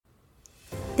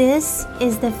This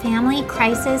is the Family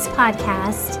Crisis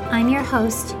Podcast. I'm your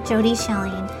host, Jody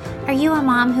Schilling. Are you a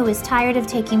mom who is tired of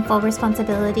taking full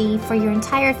responsibility for your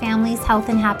entire family's health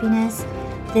and happiness?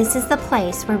 This is the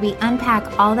place where we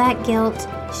unpack all that guilt,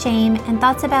 shame, and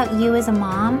thoughts about you as a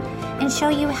mom and show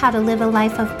you how to live a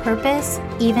life of purpose,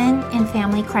 even in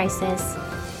family crisis.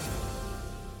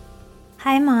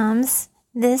 Hi, moms.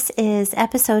 This is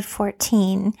episode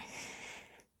 14.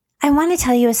 I want to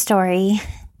tell you a story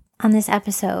on this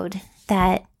episode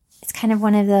that it's kind of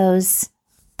one of those,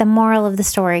 the moral of the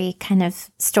story kind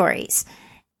of stories.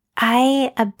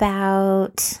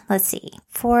 About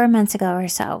 4 months ago or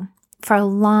so, for a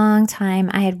long time,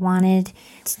 I had wanted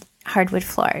hardwood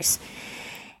floors.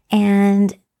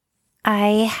 And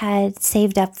I had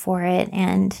saved up for it,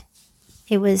 and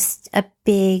it was a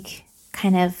big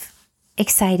kind of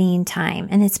exciting time.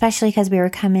 And especially because we were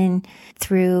coming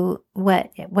through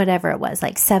whatever it was,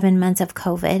 like 7 months of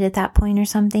COVID at that point or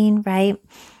something, right?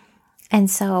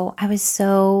 And so I was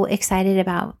so excited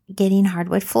about getting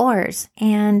hardwood floors.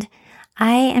 And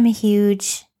I am a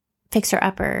huge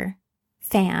fixer-upper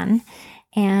fan.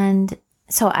 And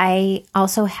so I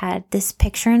also had this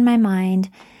picture in my mind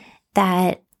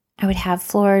that I would have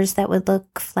floors that would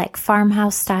look like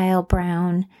farmhouse style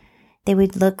brown. They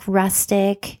would look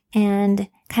rustic and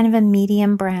kind of a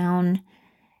medium brown,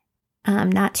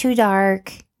 not too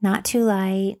dark, not too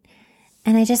light.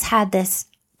 And I just had this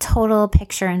total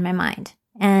picture in my mind.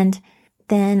 And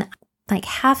then like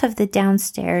half of the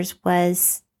downstairs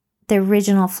was the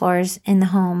original floors in the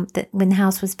home when the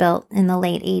house was built in the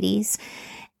late 80s.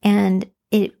 And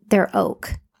they're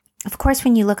oak. Of course,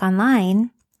 when you look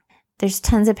online, there's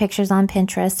tons of pictures on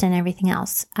Pinterest and everything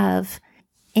else of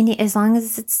as long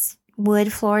as it's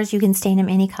wood floors, you can stain them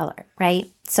any color, right?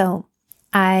 So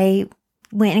I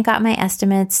went and got my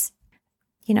estimates,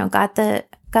 got the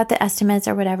estimates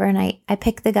or whatever. And I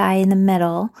picked the guy in the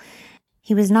middle.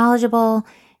 He was knowledgeable,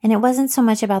 and it wasn't so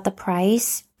much about the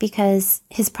price because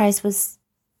his price was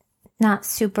not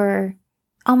super,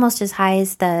 almost as high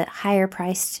as the higher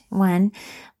priced one,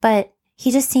 but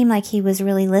he just seemed like he was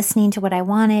really listening to what I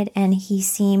wanted. And he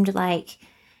seemed like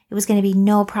it was going to be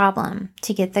no problem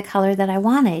to get the color that I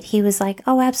wanted. He was like,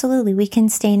 oh, absolutely. We can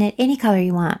stain it any color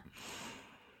you want.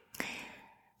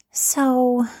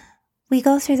 So we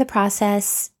go through the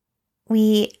process.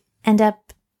 We end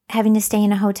up having to stay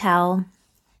in a hotel,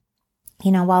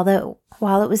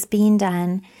 while it was being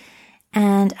done.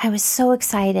 And I was so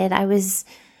excited. I was,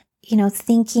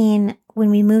 thinking when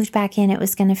we moved back in, it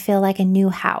was going to feel like a new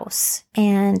house.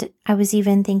 And I was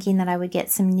even thinking that I would get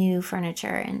some new furniture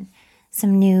and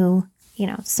some new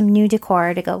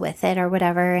decor to go with it or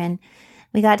whatever. And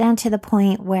we got down to the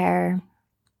point where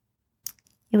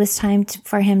it was time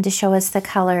for him to show us the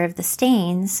color of the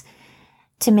stains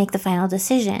to make the final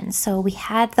decision. So we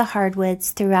had the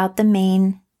hardwoods throughout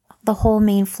the whole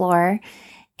main floor,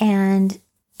 and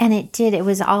it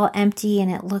was all empty and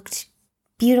it looked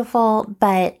beautiful,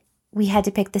 but we had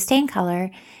to pick the stain color.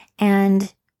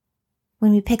 And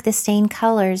when we picked the stain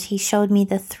colors, he showed me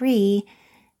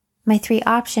my three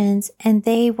options, and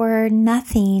they were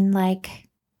nothing like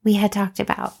we had talked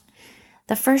about.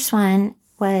 The first one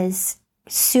was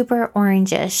super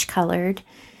orangish colored.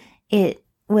 It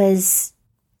was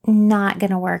not going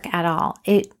to work at all.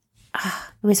 It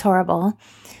was horrible.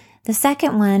 The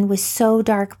second one was so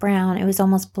dark brown, it was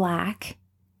almost black.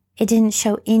 It didn't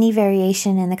show any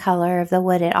variation in the color of the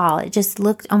wood at all. It just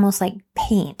looked almost like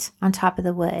paint on top of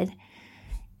the wood.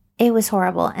 It was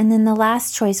horrible. And then the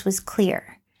last choice was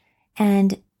clear.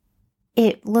 And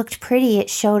it looked pretty. It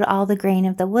showed all the grain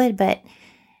of the wood, but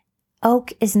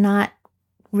oak is not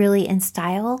really in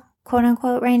style, quote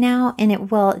unquote, right now. And it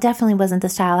definitely wasn't the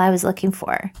style I was looking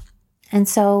for. And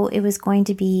so it was going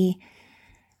to be,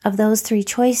 of those three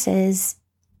choices,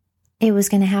 it was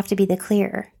going to have to be the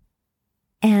clear.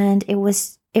 And it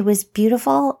was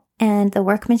beautiful, and the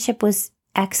workmanship was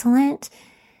excellent,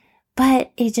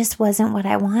 but it just wasn't what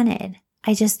I wanted.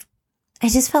 I just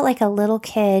felt like a little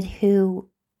kid who,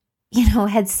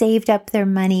 had saved up their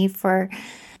money for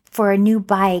a new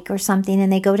bike or something,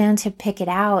 and they go down to pick it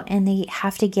out, and they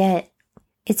have to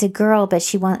it's a girl, but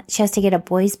she has to get a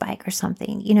boy's bike or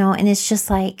something, and it's just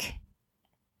like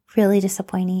really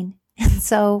disappointing. And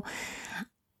so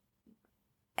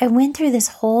I went through this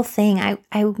whole thing. I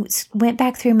went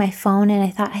back through my phone, and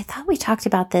I thought we talked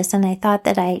about this, and I thought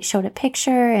that I showed a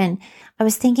picture, and I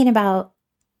was thinking about,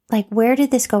 like, where did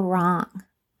this go wrong?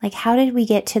 Like, how did we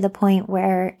get to the point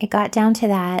where it got down to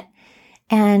that?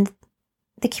 And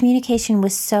the communication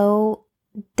was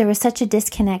there was such a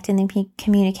disconnect in the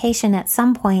communication at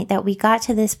some point that we got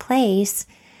to this place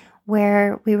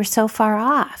where we were so far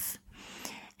off.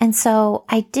 And so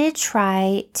I did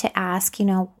try to ask, these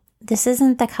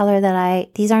aren't the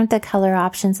color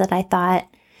options that I thought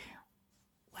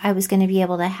I was going to be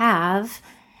able to have.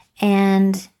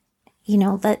 And,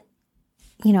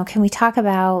 can we talk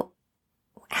about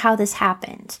how this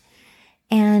happened?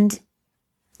 And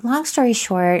long story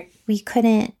short, we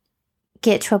couldn't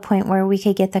get to a point where we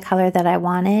could get the color that I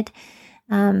wanted.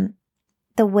 The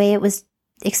way it was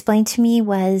explained to me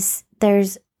was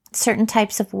there's certain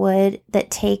types of wood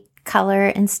that take color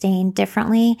and stain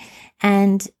differently.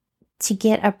 And to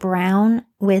get a brown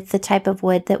with the type of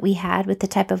wood that we had, with the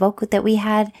type of oak that we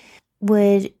had,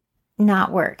 would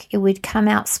not work. It would come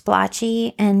out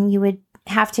splotchy, and you would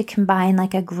have to combine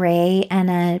like a gray and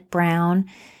a brown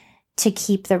to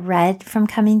keep the red from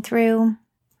coming through.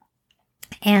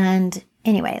 And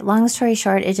anyway, long story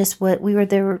short, we weren't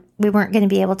going to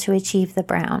be able to achieve the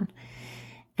brown.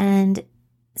 And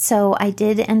so I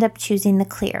did end up choosing the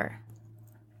clear.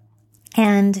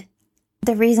 And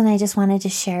the reason I just wanted to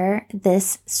share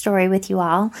this story with you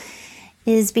all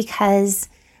is because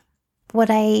what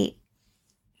I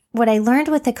learned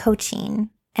with the coaching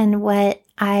and what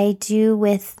I do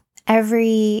with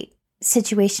every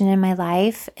situation in my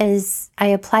life is I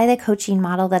apply the coaching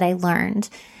model that I learned,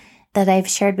 that I've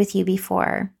shared with you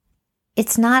before.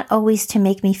 It's not always to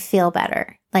make me feel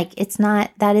better.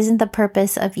 That isn't the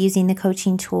purpose of using the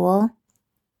coaching tool,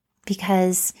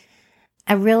 because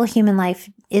a real human life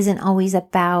isn't always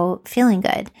about feeling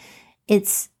good.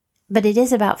 But it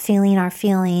is about feeling our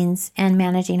feelings and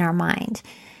managing our mind.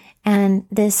 And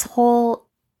this whole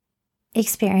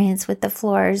experience with the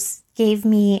floors gave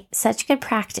me such good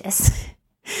practice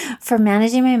for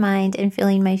managing my mind and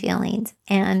feeling my feelings.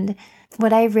 And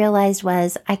what I realized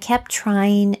was I kept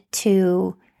trying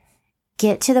to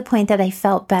get to the point that I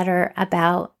felt better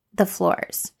about the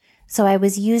floors. So I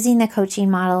was using the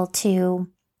coaching model to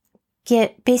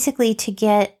get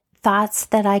thoughts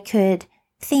that I could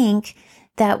think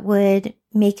that would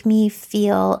make me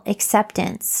feel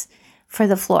acceptance for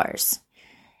the floors.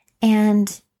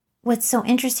 And what's so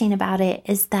interesting about it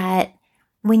is that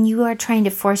when you are trying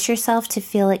to force yourself to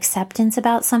feel acceptance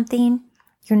about something,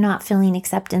 you're not feeling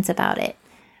acceptance about it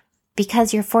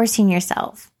because you're forcing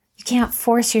yourself. You can't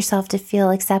force yourself to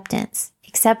feel acceptance.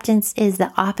 Acceptance is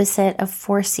the opposite of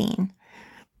forcing.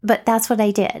 But that's what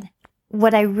I did.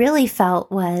 What I really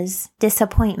felt was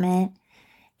disappointment,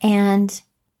 and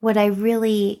what I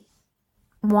really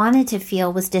wanted to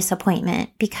feel was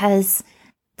disappointment, because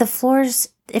the floors,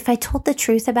 if I told the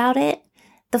truth about it,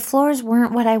 the floors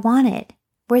weren't what I wanted.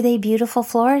 Were they beautiful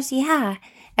floors? Yeah.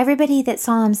 Everybody that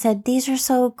saw them said, these are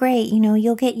so great.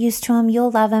 You'll get used to them.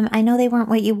 You'll love them. I know they weren't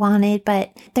what you wanted,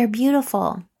 but they're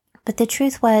beautiful. But the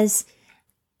truth was,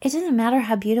 it didn't matter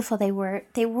how beautiful they were.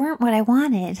 They weren't what I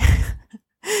wanted.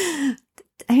 I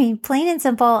mean, plain and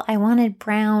simple, I wanted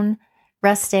brown,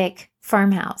 rustic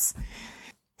farmhouse.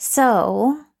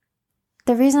 So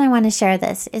the reason I want to share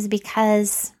this is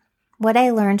because what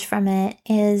I learned from it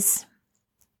is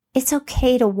it's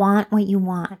okay to want what you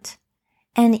want.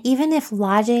 And even if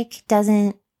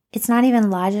it's not even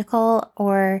logical,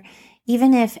 or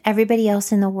even if everybody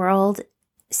else in the world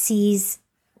sees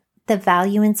the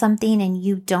value in something and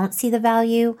you don't see the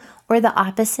value, or the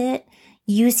opposite,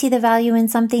 you see the value in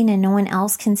something and no one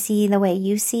else can see the way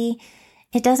you see,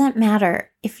 it doesn't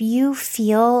matter. If you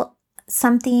feel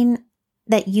something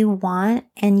that you want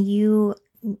and you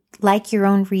like your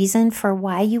own reason for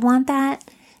why you want that,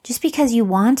 just because you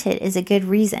want it is a good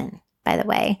reason, by the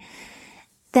way,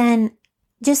 then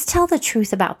just tell the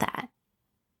truth about that.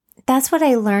 That's what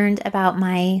I learned about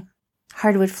my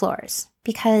hardwood floors,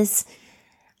 because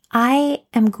I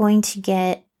am going to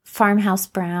get farmhouse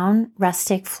brown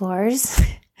rustic floors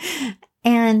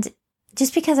and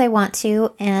just because I want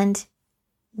to, and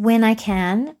when I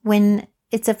can, when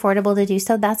it's affordable to do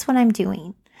so, that's what I'm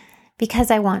doing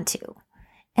because I want to.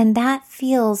 And that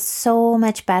feels so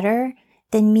much better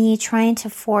than me trying to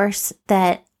force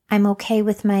that I'm okay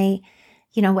with my,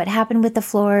 what happened with the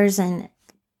floors and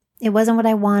it wasn't what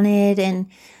I wanted. And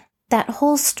that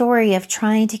whole story of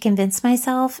trying to convince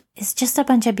myself is just a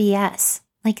bunch of BS.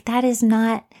 That is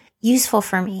not useful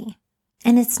for me.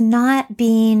 And it's not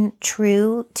being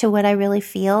true to what I really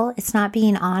feel. It's not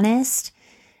being honest.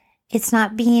 It's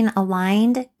not being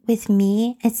aligned with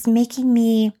me. It's making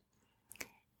me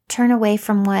turn away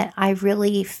from what I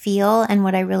really feel and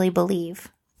what I really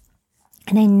believe.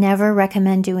 And I never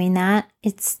recommend doing that.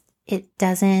 It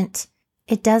doesn't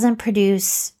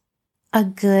produce a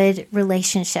good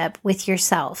relationship with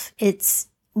yourself. It's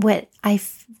what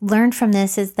I've learned from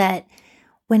this is that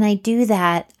when I do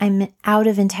that, I'm out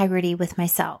of integrity with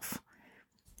myself.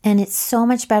 And it's so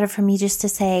much better for me just to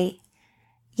say,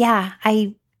 yeah,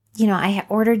 I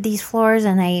ordered these floors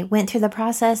and I went through the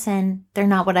process and they're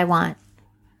not what I want.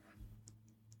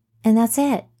 And that's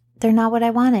it. They're not what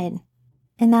I wanted.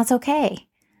 And that's okay.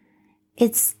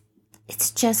 It's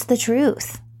just the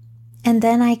truth. And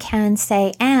then I can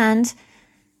say, and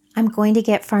I'm going to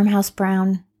get farmhouse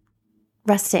brown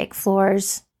rustic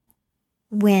floors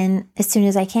as soon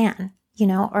as I can,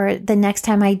 or the next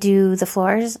time I do the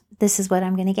floors, this is what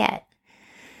I'm going to get.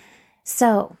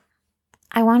 So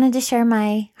I wanted to share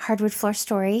my hardwood floor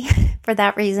story for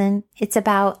that reason. It's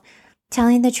about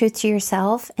telling the truth to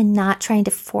yourself and not trying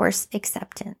to force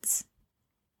acceptance.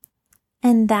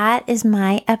 And that is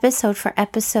my episode for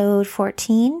episode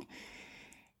 14.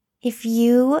 If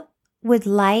you would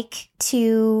like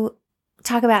to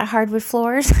talk about hardwood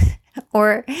floors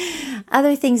or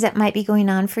other things that might be going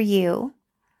on for you,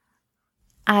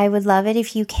 I would love it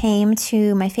if you came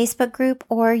to my Facebook group,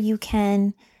 or you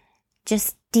can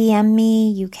just DM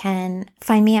me. You can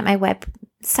find me at my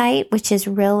website, which is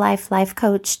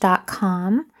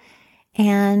reallifelifecoach.com.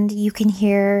 And you can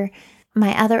hear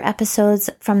my other episodes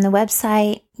from the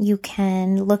website. You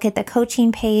can look at the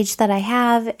coaching page that I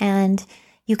have, and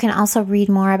you can also read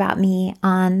more about me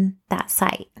on that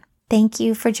site. Thank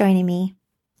you for joining me.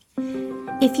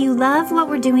 If you love what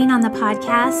we're doing on the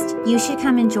podcast, you should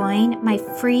come and join my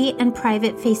free and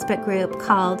private Facebook group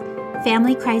called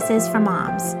Family Crisis for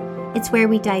Moms. It's where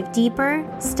we dive deeper,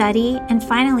 study, and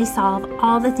finally solve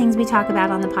all the things we talk about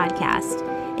on the podcast.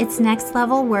 It's next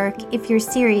level work if you're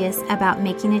serious about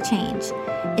making a change.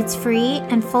 It's free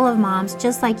and full of moms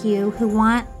just like you who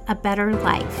want a better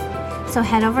life. So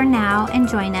head over now and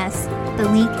join us. The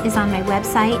link is on my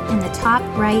website in the top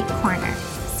right corner.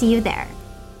 See you there.